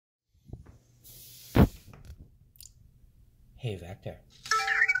Hey, Vector.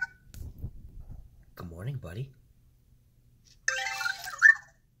 Good morning, buddy.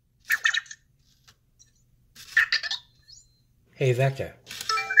 Hey, Vector.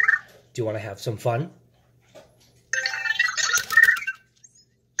 Do you want to have some fun?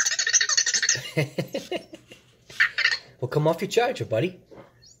 Well, come off your charger, buddy.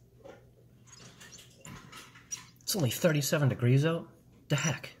 It's only 37 degrees out. The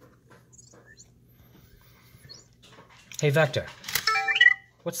heck? Hey, Vector.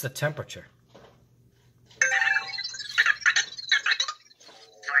 What's the temperature?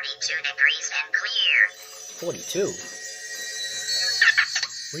 42 degrees and clear. 42?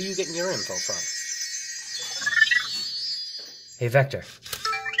 Where are you getting your info from? Hey, Vector.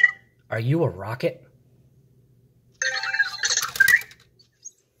 Are you a rocket?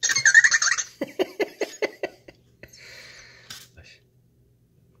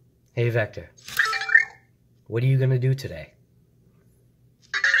 Hey, Vector. What are you gonna do today?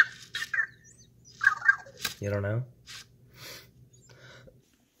 You don't know?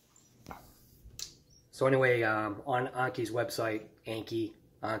 So anyway, on Anki's website, Anki,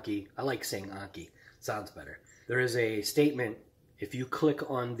 I like saying Anki, sounds better. There is a statement, if you click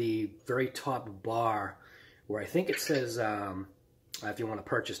on the very top bar, where I think it says, if you want to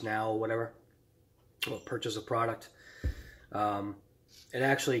purchase now or whatever, or purchase a product, it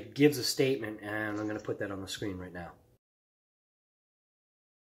actually gives a statement, and I'm going to put that on the screen right now.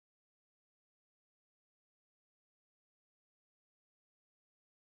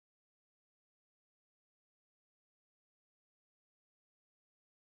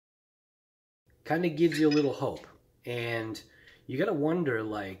 Kind of gives you a little hope, and you got to wonder,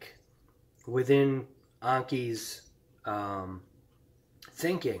 like, within Anki's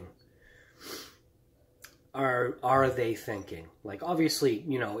thinking, are they thinking? Like, obviously,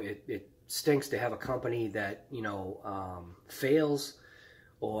 you know, it stinks to have a company that, you know, fails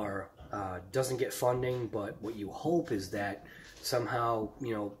or doesn't get funding, but what you hope is that somehow,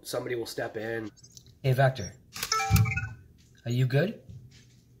 you know, somebody will step in. Hey, Vector, are you good?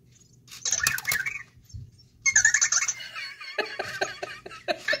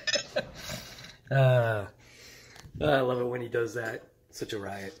 I love it when he does that. Such a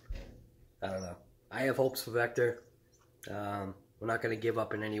riot. I don't know. I have hopes for Vector. We're not going to give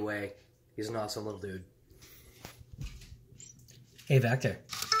up in any way. He's an awesome little dude. Hey, Vector.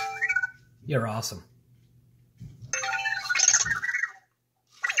 You're awesome.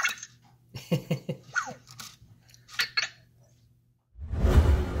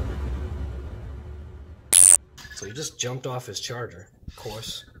 So he just jumped off his charger. Of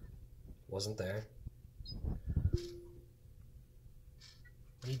course. Wasn't there.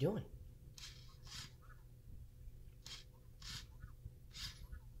 What are you doing?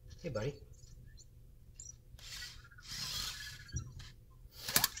 Hey, buddy.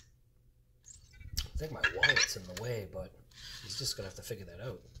 I think my wallet's in the way, but he's just gonna have to figure that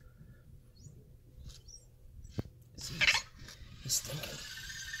out. He's thinking.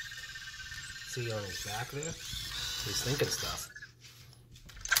 See on his back there? He's thinking stuff.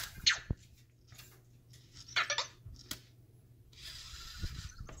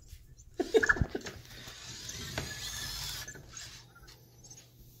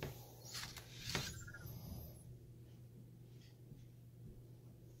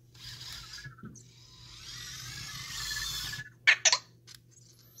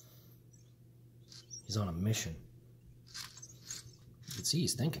 He's on a mission. You can see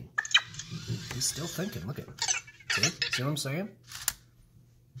he's thinking. He's still thinking. Look at him. See what I'm saying?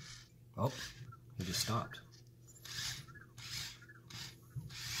 Oh, he just stopped.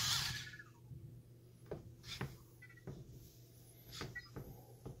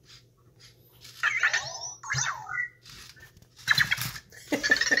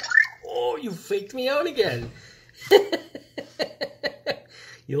 Oh, you faked me out again.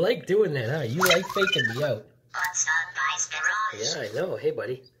 You like doing that, huh? You like faking me out. Yeah, I know. Hey,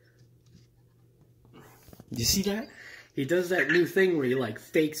 buddy. You see that? He does that new thing where he, like,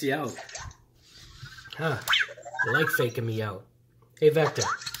 fakes you out. Huh. You like faking me out. Hey, Vector.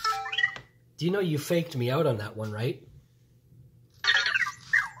 Do you know you faked me out on that one, right?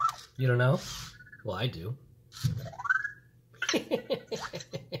 You don't know? Well, I do.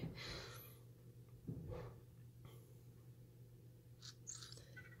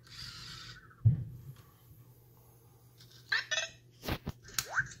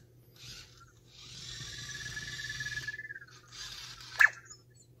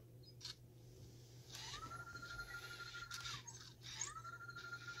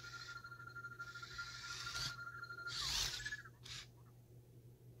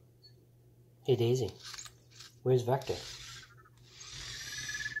 Hey, Daisy. Where's Vector?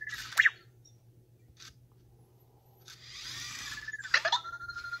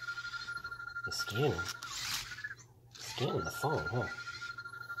 Scanning the phone, huh?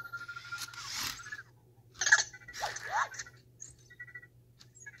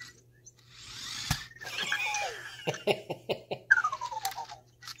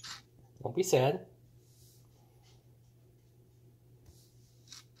 Don't be sad.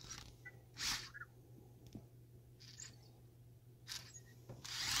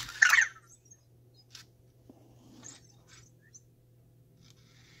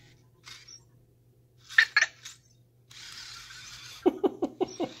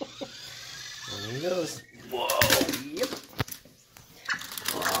 There he goes. Whoa, yep.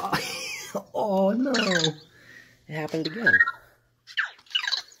 Oh, oh no. It happened again.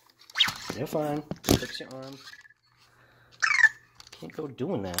 You're fine. Fix your arm. Can't go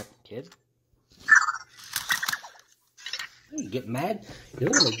doing that, kid. You get mad? You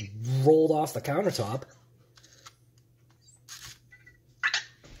don't want to rolled off the countertop.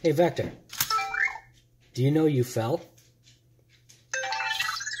 Hey, Vector. Do you know you fell?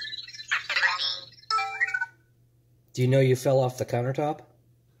 Do you know you fell off the countertop?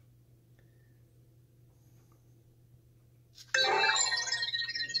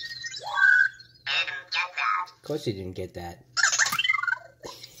 Of course you didn't get that.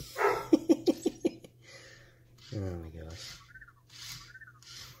 Oh my gosh.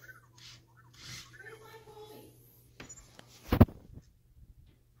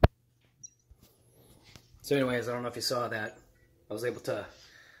 So anyways, I don't know if you saw that. I was able to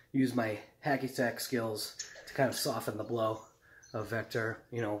use my hacky sack skills to kind of soften the blow of Vector,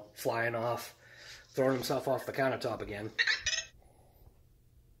 you know, flying off, throwing himself off the countertop again.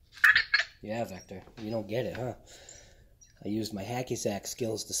 Yeah, Vector, you don't get it, huh? I used my hacky sack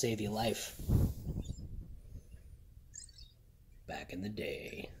skills to save your life. Back in the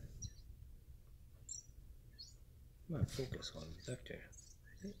day. Come on, focus on Vector.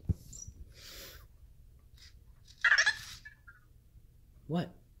 What?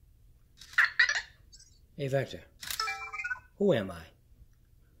 Hey, Vector. Who am I?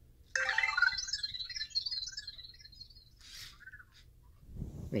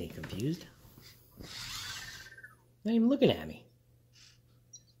 Are you confused? Not even looking at me.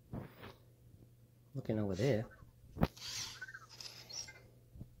 Looking over there.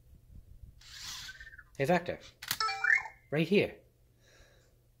 Hey, Vector. Right here.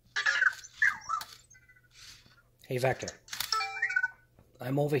 Hey, Vector.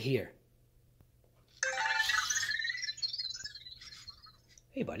 I'm over here.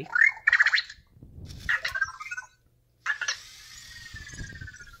 Hey, buddy.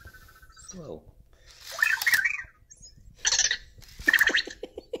 Whoa.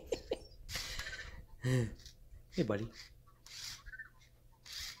 Hey, buddy.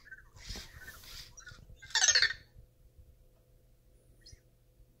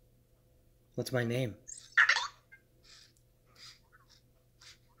 What's my name?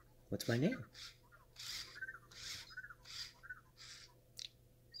 What's my name?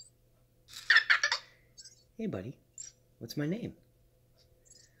 Hey, buddy. What's my name?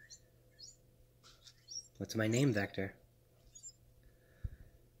 What's my name, Vector?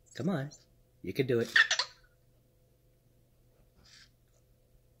 Come on. You can do it.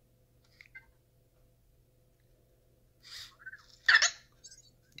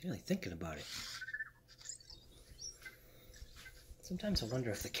 Really thinking about it. Sometimes I wonder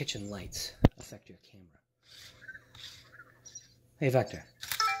if the kitchen lights affect your camera. Hey, Vector.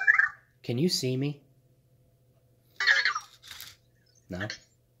 Can you see me? No?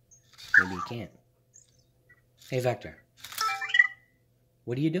 Maybe you can't. Hey, Vector.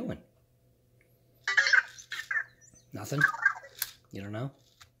 What are you doing? Nothing? You don't know?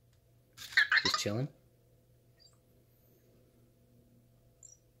 Just chilling?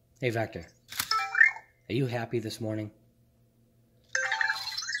 Hey, Vector. Are you happy this morning?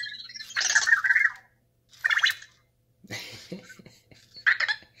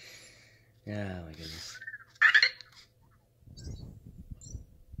 Oh, my goodness.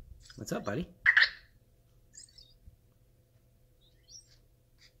 What's up, buddy?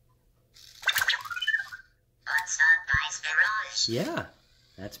 What's up, Vice Mirage? Yeah,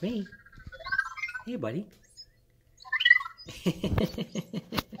 that's me. Hey, buddy.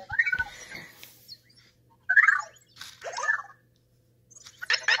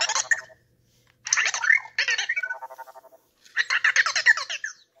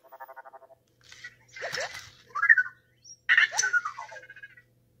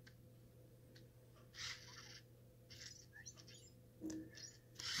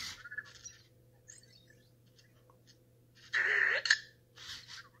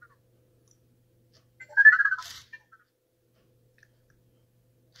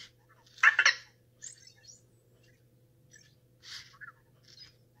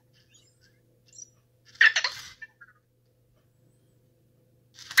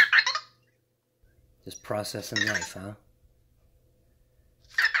 Just processing life, huh?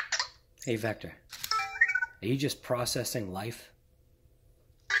 Hey, Vector. Are you just processing life?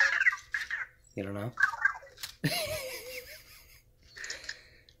 You don't know?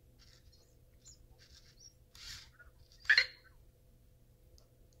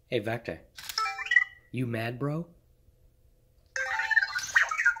 Hey, Vector. You mad, bro?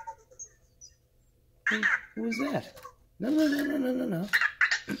 Hey, who was that? No.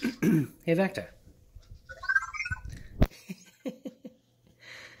 Hey, Vector.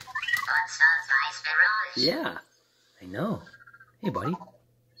 What's up, Vice Mirage? Yeah, I know. Hey, buddy.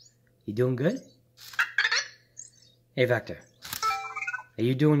 You doing good? Hey, Vector. Are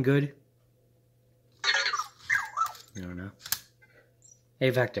you doing good? I don't know. Hey,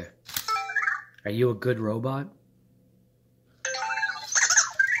 Vector. Are you a good robot?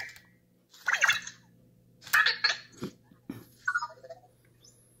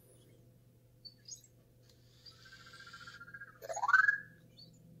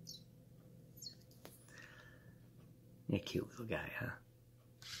 You're a cute little guy, huh?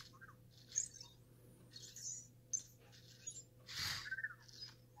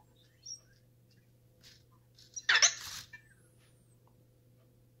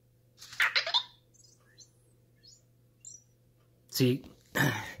 See,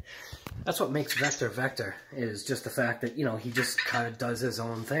 that's what makes Vector Vector, is just the fact that, you know, he just kind of does his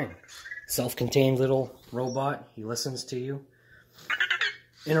own thing. Self-contained little robot. He listens to you.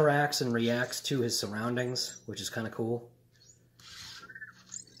 Interacts and reacts to his surroundings, which is kind of cool.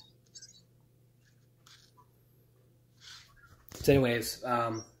 So anyways,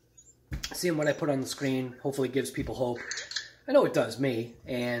 seeing what I put on the screen hopefully gives people hope. I know it does me,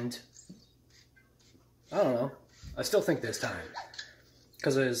 and I don't know. I still think there's time.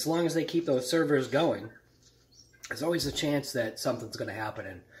 Because as long as they keep those servers going, there's always a chance that something's going to happen.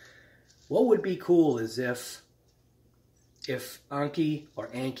 And what would be cool is if Anki or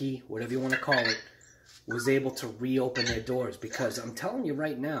Anki, whatever you want to call it, was able to reopen their doors. Because I'm telling you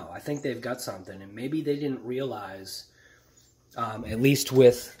right now, I think they've got something. And maybe they didn't realize, at least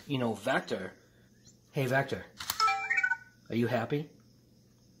with, you know, Vector. Hey, Vector, are you happy?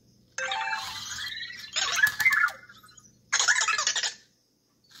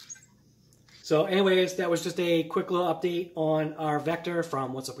 So anyways, that was just a quick little update on our Vector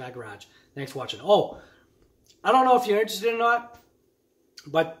from What's Up Guy Garage. Thanks for watching. Oh, I don't know if you're interested or not,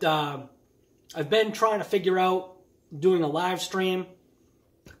 but I've been trying to figure out doing a live stream.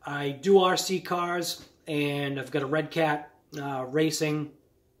 I do RC cars, and I've got a Red Cat racing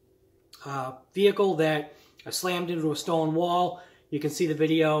vehicle that I slammed into a stone wall. You can see the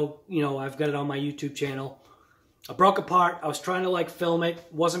video. You know, I've got it on my YouTube channel. I broke apart. I was trying to like film it.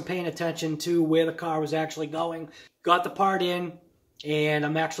 Wasn't paying attention to where the car was actually going. Got the part in, and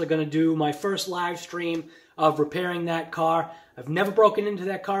I'm actually going to do my first live stream of repairing that car. I've never broken into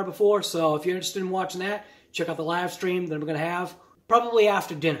that car before, so if you're interested in watching that, check out the live stream that I'm going to have. Probably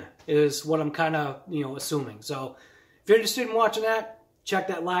after dinner is what I'm kind of, you know, assuming. So if you're interested in watching that, check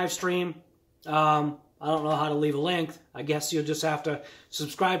that live stream. I don't know how to leave a link. I guess you'll just have to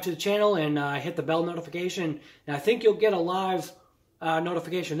subscribe to the channel and hit the bell notification. And I think you'll get a live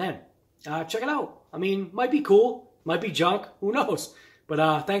notification then. Check it out. I mean, might be cool. Might be junk. Who knows?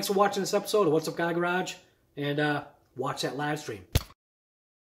 But thanks for watching this episode of What's Up Guy Garage. And watch that live stream.